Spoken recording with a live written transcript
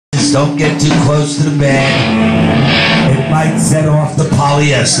Just don't get too close to the bed. It might set off the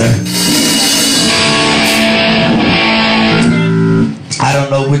polyester. I don't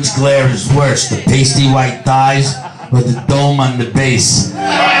know which glare is worse, the pasty white thighs or the dome on the base.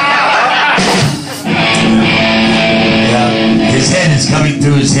 Yeah, his head is coming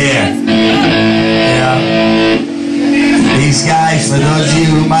through his hair. Yeah. These guys, for those of you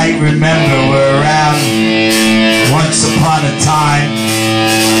who might remember, were around once upon a time.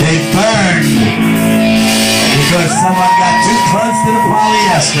 They burned because someone got too close to the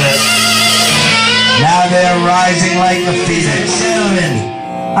polyester. Now they're rising like a phoenix. Gentlemen,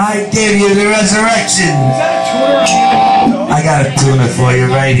 I give you the resurrection. I got a tuna for you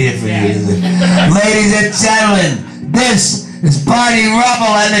right here for you. Ladies and gentlemen, this is Barney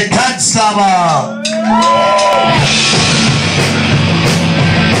Rubble and the Cunt Stubble.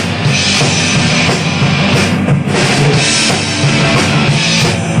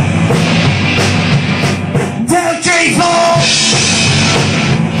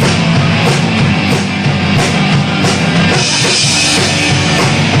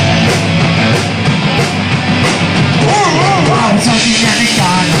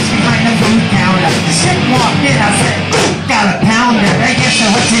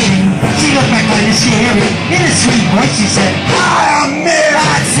 In a sweet voice she said, "I'm Mary."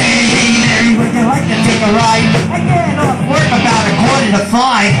 I'd say, "Hey Mary, would you like to take a ride?" I get off work about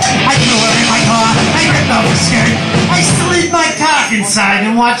 4:45. I threw her in my car, I ripped off the skirt, I slid my cock inside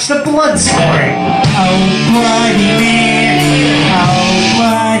and watched the blood squirt. Oh Bloody Mary, oh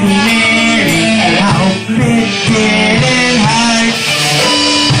Bloody Mary, how it didn't hurt.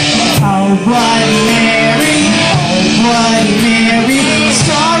 Oh Bloody Mary, oh Bloody Mary,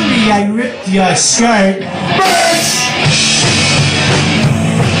 sorry I ripped your skirt. Bitch!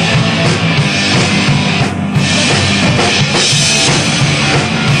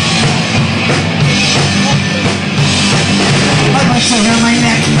 My legs around my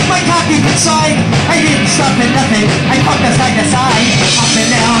neck, my cock deep inside. I didn't stop at nothing, I fucked her side to side. Up and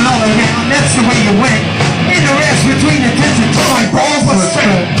down, all around, that's the way you went. In the rest between the tits until my balls were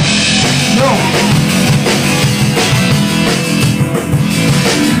spent. No.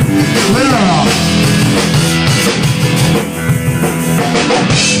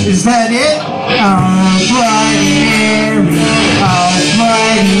 Is that it? Oh, Bloody Mary, oh,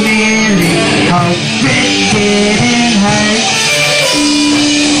 Bloody Mary, oh, it didn't hurt.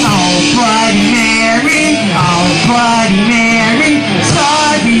 Oh, Bloody Mary, oh, Bloody Mary,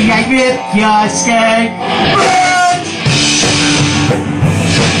 sorry I ripped your skirt.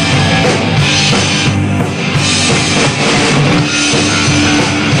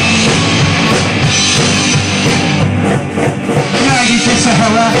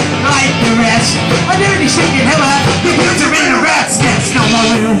 Like the rest, a dirty shaking hella, the dudes are in a rat's nest. No more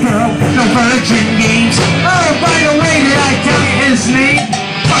little girl, no virgin games. Oh, by the way, did I tell you his name?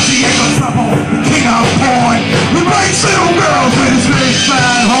 Fussy Cunt Stubble, the king of porn, who bites little girls with his big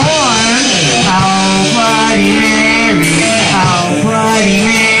fat horn. Oh, Bloody Mary, oh, Bloody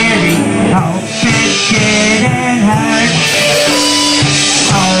Mary, oh, it didn't hurt.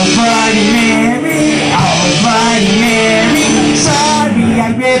 Oh, Bloody Mary, oh, Bloody Mary, sorry I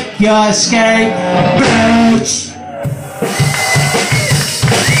ripped your skirt, bitch.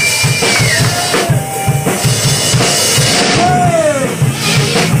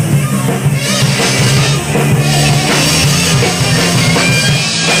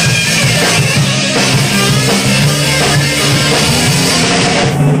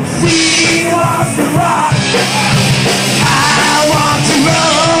 She wants to rock, I want to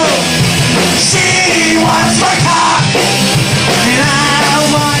roll. She wants my cock, and I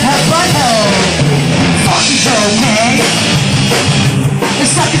want her butthole. Fucking's okay, the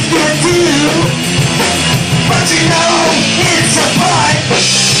sucker's good too, but you know it's a butt.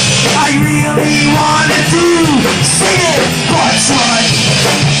 I really wanna do, sing it, butt slut.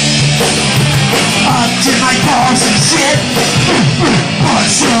 Up to my balls and shit, butt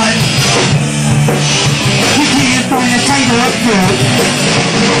slut. We can't find a tighter fit.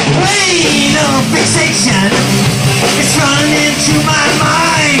 Anal fixation, it's running into my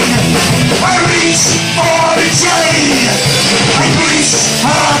mind. I reach for the jelly, I reach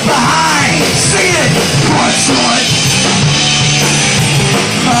her behind. Sing it, butt slut.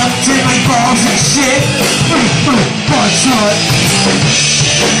 Up to my balls and shit, butt slut.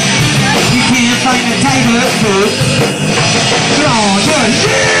 You can't find a tighter fit. Oh, yeah,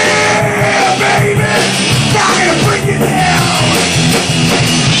 baby, I'm gonna bring you down.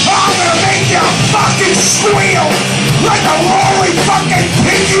 I'm gonna make you fucking squeal like a rolling fucking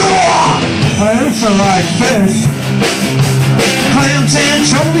pig you are. That's a live fish. clams,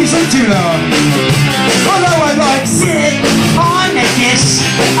 anchovies, and tuna. Although I like sit on the dish,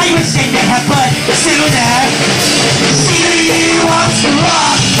 I wish they could have put sooner. She wants to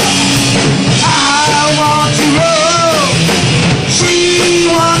rock, I want to roll. She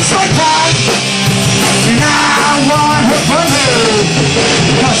wants my cock, and I want her from her.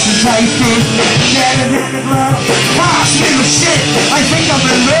 Concentrated, better than the glove. Ah, she gave a shit, I think I'm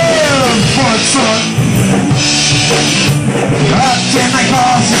in love for some. Up to my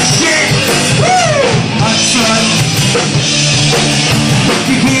balls and shit. Woo! Hot sun.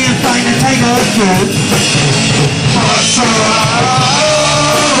 You can't find a tiger food. Hot sun.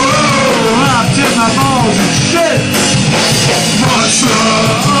 Up to my balls and shit. Hot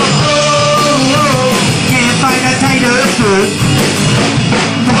sun. Can't find a tiger food.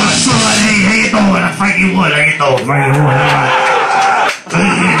 Hot sun. Hey, how you doing? I'm fighting wood. How you doing? Fighting wood.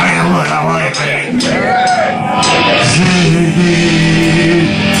 I want it, baby. Ziggy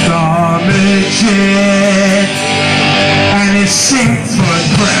the midget and his 6-foot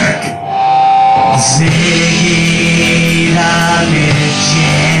prick. Ziggy the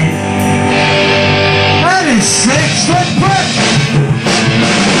midget and his 6-foot prick.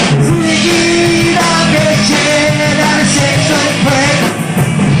 Ziggy the midget and his 6-foot prick.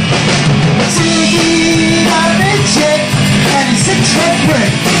 Ziggy the midget and his 6-foot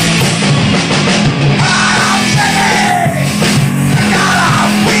prick.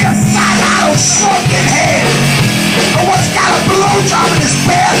 Shrunken head. I once got a blowjob in this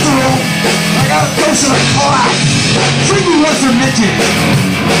bathroom. I got a dose of the clock. Freaky was a midget.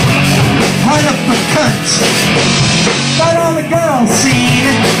 Right up the cunt. Got all the girls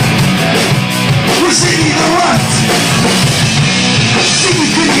seen. We're Ziggy the runt. Ziggy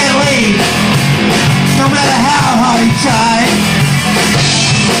couldn't get laid, no matter how hard he tried.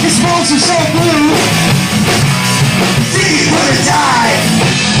 His balls are so blue, Ziggy could have died.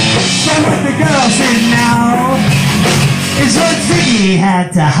 So what the girls didn't know is what Ziggy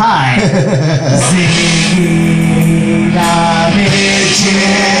had to hide. Ziggy the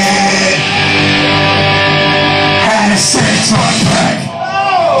midget had a 6-foot prick.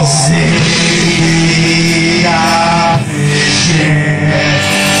 Ziggy the midget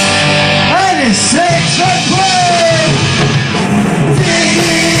had a 6-foot prick.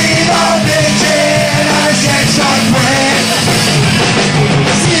 Ziggy the midget had a 6-foot prick.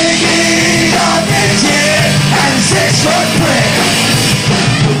 Ziggy the midget and a 6-foot prick.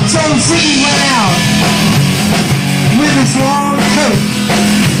 So Ziggy went out with his long coat.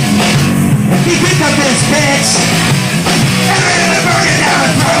 He picked up his bitch and ran the burger down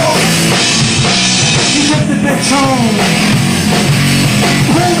her throat. He took the bitch home,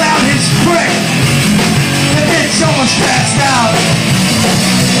 pulled out his prick. The bitch almost passed out.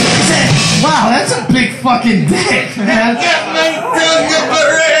 He said, wow, that's a big fucking dick, man.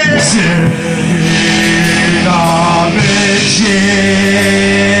 Ziggy the midget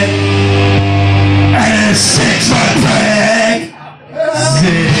and a 6-foot prick.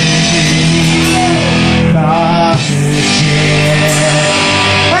 Ziggy the midget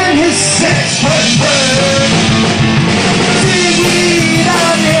and his 6-foot prick. Ziggy the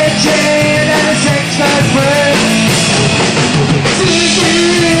midget and a 6-foot prick. Ziggy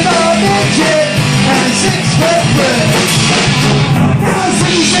the midget and a 6-foot prick. Now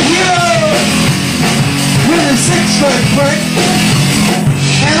Ziggy's a hero with a 6-foot prick,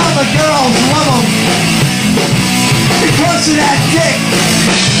 and all the girls love him because of that dick.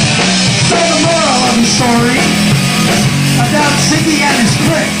 So the moral of the story about Ziggy and his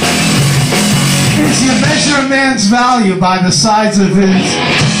prick is you measure a man's value by the size of his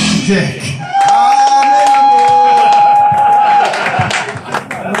dick.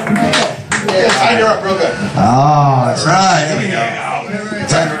 Tighten her up real good. Oh, that's right. There we go.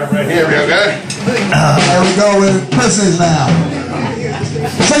 Tighten her up right here real good. There we go with pussies now.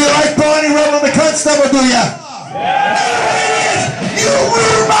 So you like Barney Rubble and the Cunt Stubble, do ya? You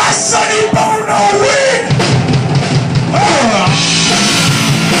were my Sonny Bono wig!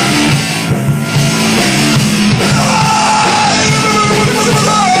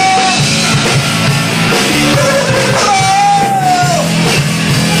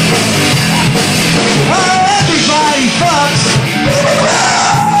 Everybody fucks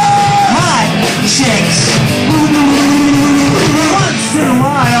hot chicks once in a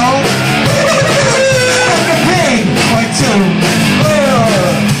while. Fuck a pig or two.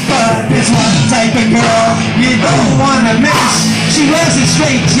 But there's one type of girl you don't wanna miss. She wears a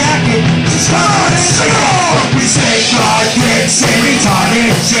straight jacket. She's hot as hell. We shake our dicks and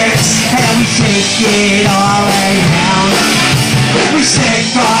retarded chicks, and we shake it all around. We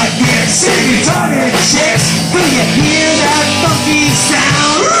stick our dicks in retarded chicks. Do you hear that funky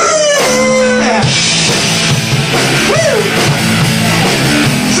sound? Yeah. Woo!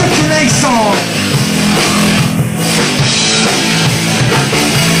 Such a nice song.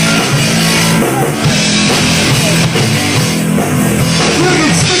 Look,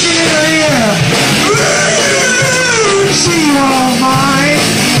 it's sticking in her ear. She won't mind.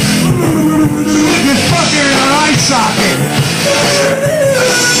 Just fucking in her eye socket.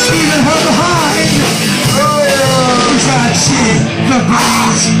 Even her behind. Who's that shit? The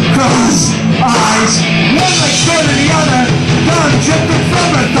brains, close, eyes. One like good to the other. Done jumping from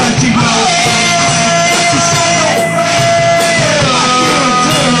her, thought she was.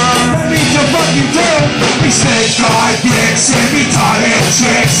 That means you're fucking dead. We stick our dicks in retarded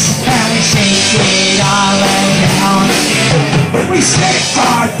chicks. And we shake it all around. We stick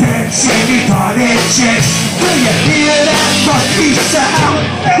our dicks in retarded chicks. Do you hear that funky sound?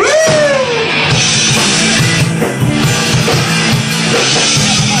 Woo!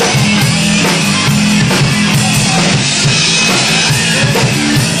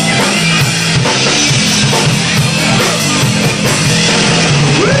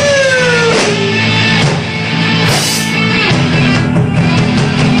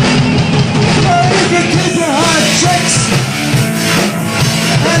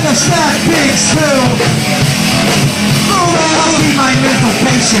 Snap pigs too. Oh, I'll be my mental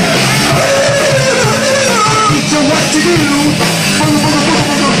patient. Teach her what to do. Oh,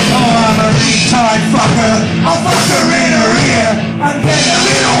 I'm a retard fucker. I'll fuck her in her ear. I'm getting a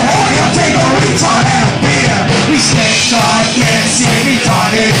little horny. I'll take a retard and a beer. We stick our dicks in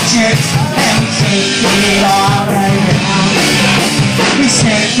retarded chicks. And we shake it all around. We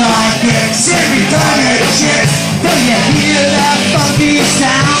stick our dicks in retarded chicks. Do you hear that funky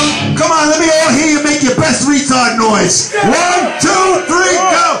sound? Come on, let me all hear you make your best retard noise. 1, 2, 3,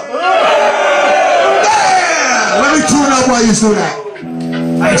 go! Yeah! Let me tune up while you do that.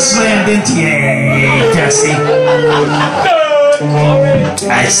 I slammed into you, Dusty.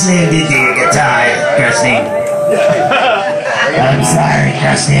 I slammed into your guitar, Dusty. I'm sorry,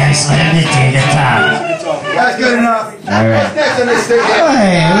 Dusty. I slammed into your guitar. That's good enough. Alright. Next on this thing here.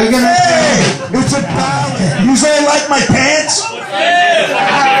 Hey, we're gonna... Hey, it's about... You say I like my pants?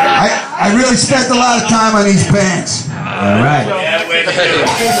 I really spent a lot of time on these pants. Alright. They're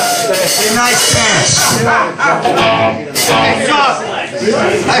nice pants.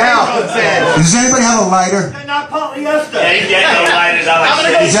 Does anybody have a lighter? Does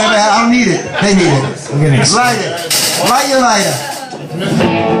anybody have, I don't need it. They need it. Light it. Light your lighter.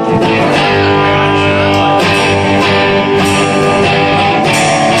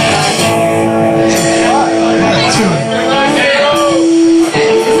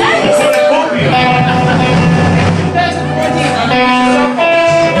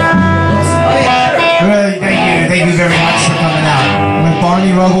 Thank you very much for coming out. With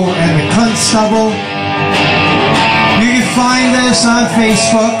Barney Rubble and the Cunt Stubble. You can find us on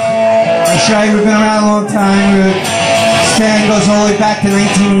Facebook. I show you, we've been around a long time. This band goes all the way back to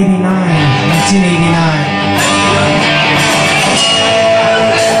 1989.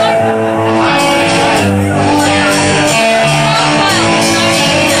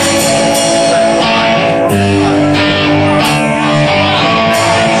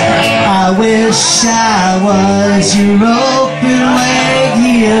 I wish I was your open leg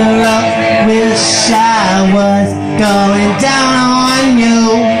hero. Wish I was going down on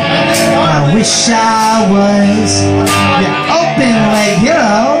you. I wish I was your open leg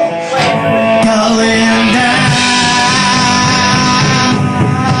hero. Going down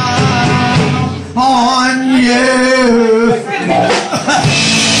on you.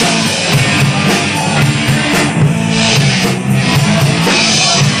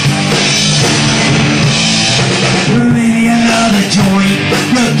 Maybe another joint,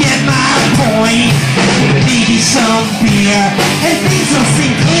 you'll get my point. Maybe some beer, and things will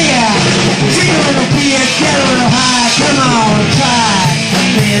seem clear. Drink a little beer, get a little high, come on, try.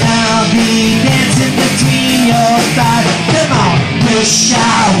 Then I'll be dancing between your thighs. Come on, wish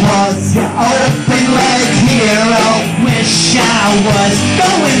I was your open leg hero. Wish I was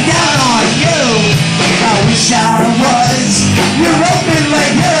going down on you. I wish I was your open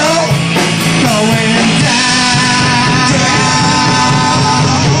leg hero. Going down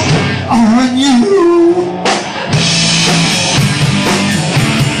on you.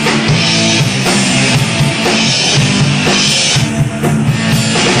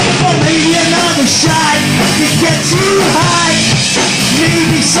 Or maybe another shot to get you high.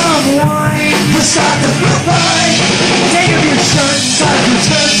 Maybe some wine to start the fight. Take off your shirt, start your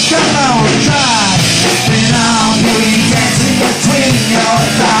shirt, come on, try. Then I'll be dancing between your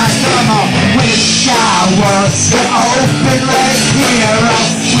thighs. Come on. Wish I was your open leg hero.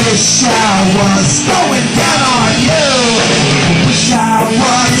 Wish I was going down on you. Wish I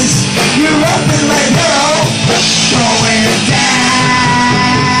was your open leg hero. Going down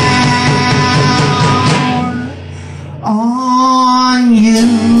on you.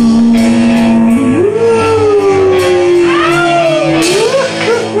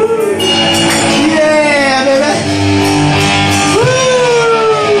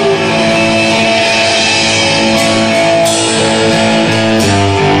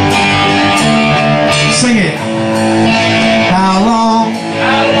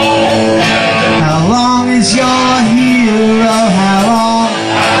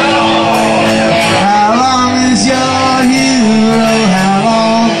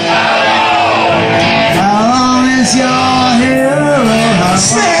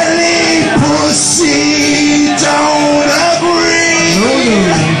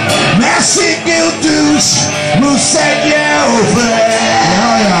 Who set you free?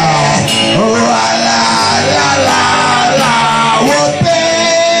 Oh, la, whoopee.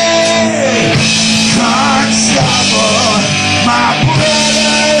 Cunt Stubble, my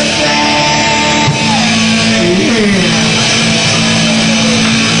brother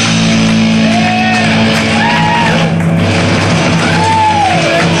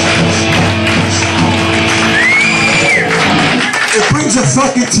It brings a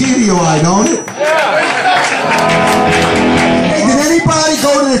fucking tear to your eye, don't it? Hey, did anybody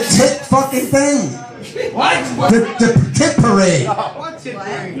go to the tit fucking thing? What? The tit parade.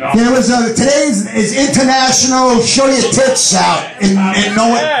 There was today is International Show Your Tits Out, and no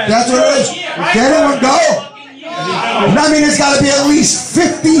one. That's what it is. Did anyone go? I mean, there's got to be at least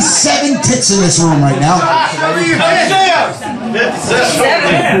 57 tits in this room right now.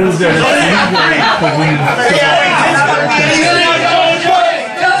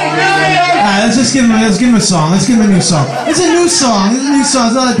 Let's give him a song. Let's give him a new song. It's a new song. It's a new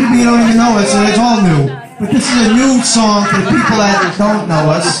song. It's not like people you don't even know it, so it's all new. But this is a new song for the people that don't know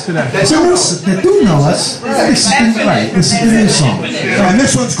us. It's a new that do know us. This is the new song. And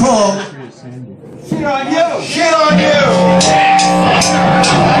this one's called Shit on you! Shit on you!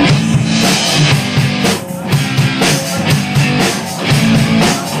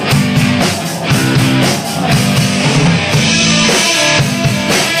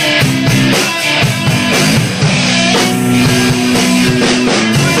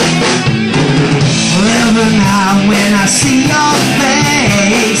 When I see your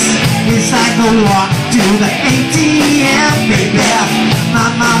face, it's like a walk to the ATM, baby. My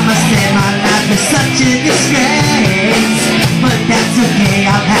mama said my life is such a disgrace, but that's okay,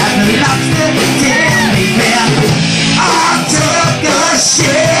 I'll have the lobster tail, baby. I took a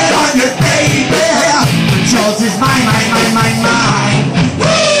shit on your baby, but yours is mine, mine, mine, mine, mine.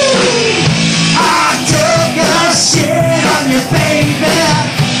 Woo! I took a shit on your baby,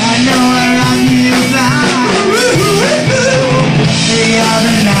 I know I run you blind. The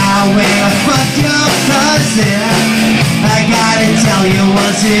other night when I fucked your cousin, I gotta tell you,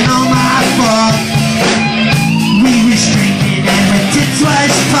 wasn't all my fault. We was drinking and my tits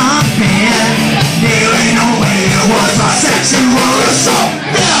was pumping. There ain't no way it was my sexual assault.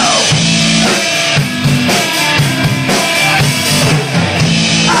 No!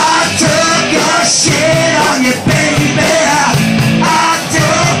 I took a shit on your baby. I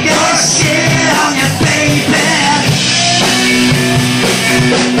took a shit on your baby.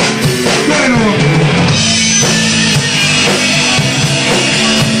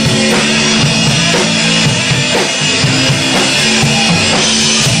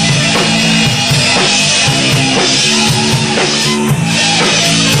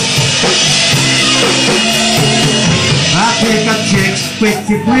 Pick up chicks with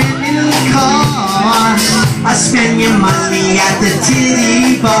your brand new car. I spend your money at the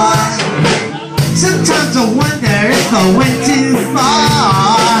titty bar. Sometimes I wonder if I went too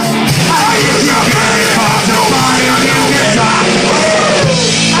far. I used to get it far to buy a new guitar.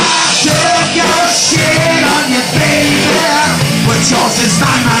 I took your shit on your baby, but yours is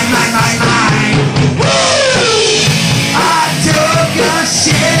mine, mine, mine, mine, mine. Woo! I took your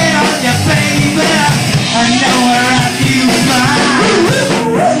shit on your baby, I know where I do mine.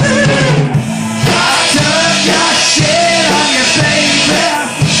 I took your shit on your baby.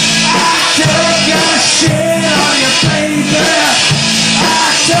 I took your shit on your baby.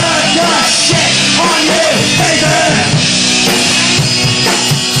 I took your shit on you, baby.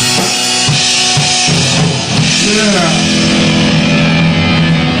 Yeah.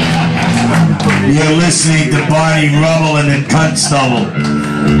 You're listening to Barney Rubble and the Cunt Stubble.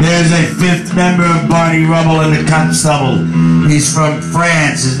 There's a fifth member of Barney Rubble and the Cunt Stubble. He's from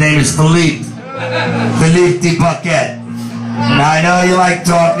France. His name is Philippe. Philippe de Bucket. Now, I know you like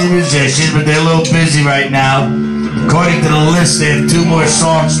talking to musicians, but they're a little busy right now. According to the list, they have 2 more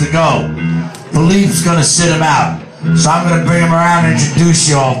songs to go. Philippe's going to sit him out. So I'm going to bring him around and introduce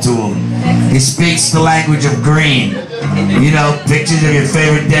you all to him. He speaks the language of green. You know, pictures of your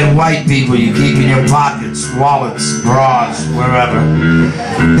favorite dead white people you keep in your pockets, wallets, bras, wherever.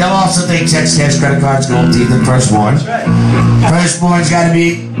 They'll also take checks, cash, credit cards, gold teeth, and firstborns. Firstborn's got to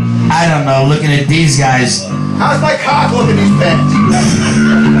be, I don't know, looking at these guys. How's my cock looking these pants?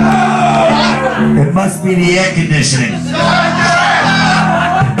 It must be the air conditioning.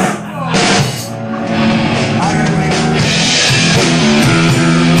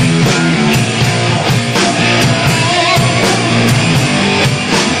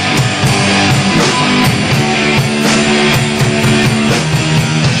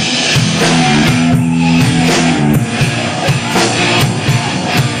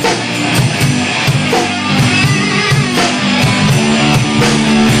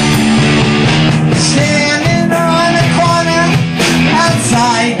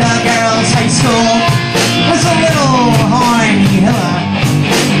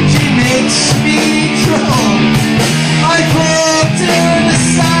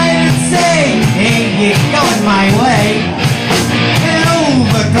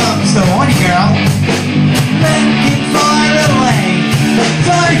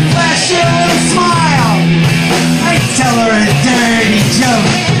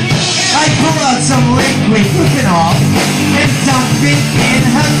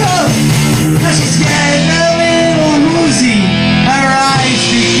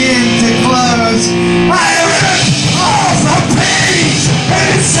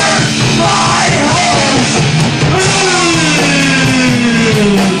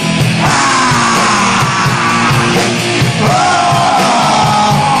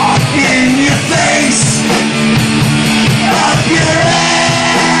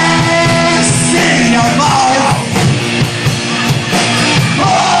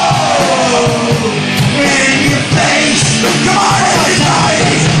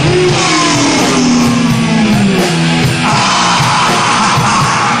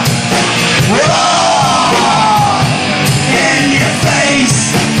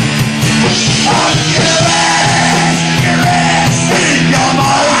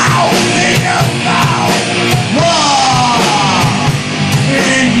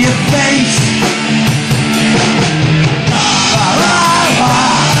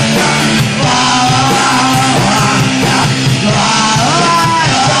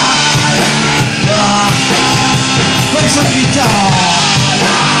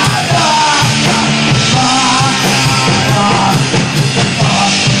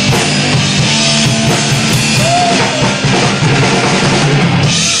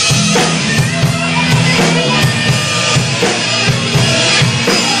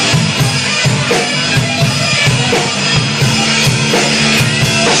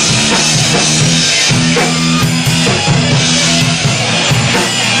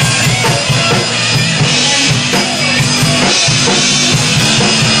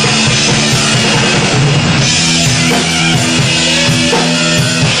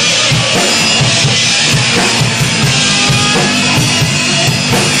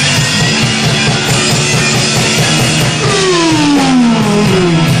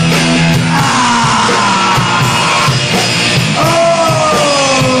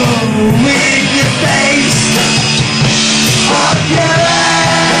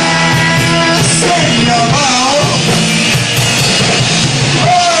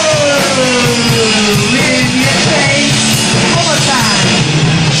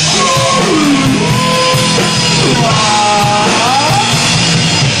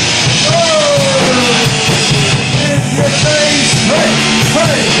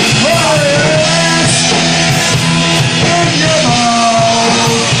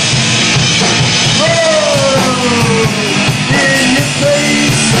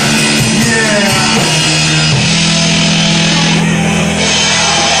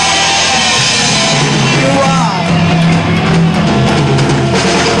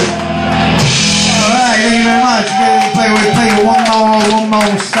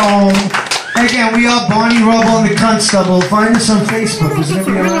 Again, we are Barney Rubble and the Cunt Stubble. Find us on Facebook. There's going to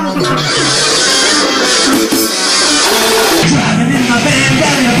be around. Driving in my van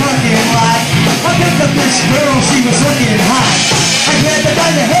down in the parking lot, I picked up this girl, she was looking hot. I grabbed her by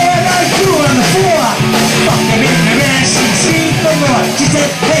the hair and I threw her on the floor. Fucked her in the ass and screamed for more. She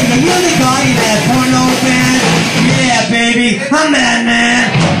said, hey, are you the guy that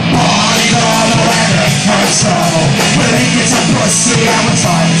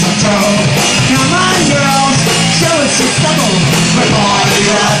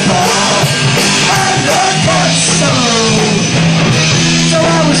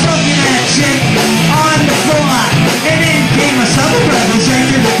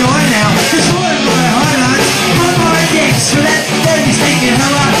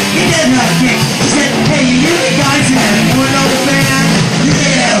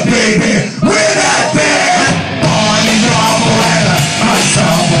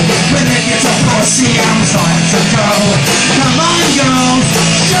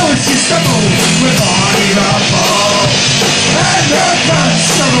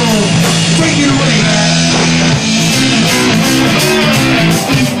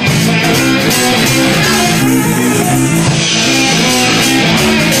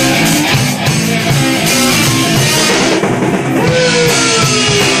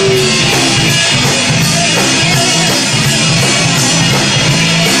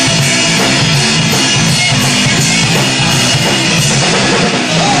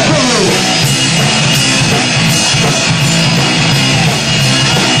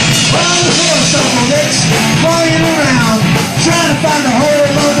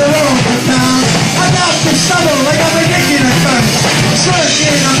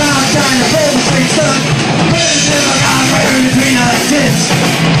between our tits.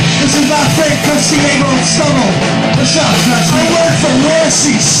 This is my friend Cunt Stubble. What's up, Cunt? I work for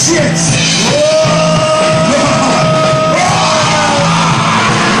Rossi Shits.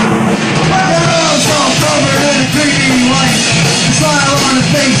 My girl's all covered in a creamy white. The smile on her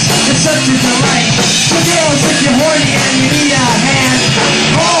face is such a delight. The girls, if you're horny and you need a hand,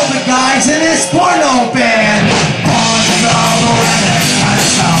 call the guys in this porno band. Cunt Stubble and a Cunt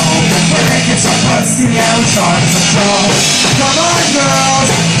Stubble. We're making some pussy out on some trouble. Come on, girls,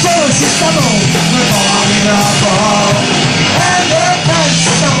 show us your stubble. We're Barney Rubble and the Cunt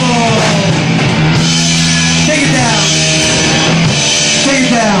Stubble. Take it down. Take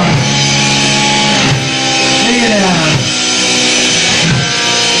it down. Take it down.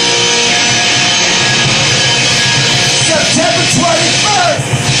 September 21st.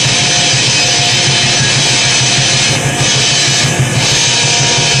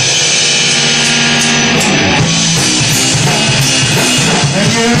 Thank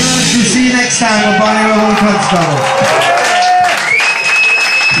you very much. We'll see you next time with Barney Rubble and Cunt Stubble.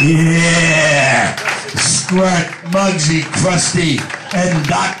 Yeah. Squirt, Muggsy, Krusty, and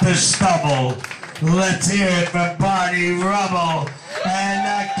Dr. Stubble. Let's hear it from Barney Rubble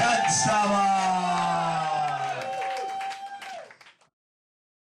and Cunt Stubble.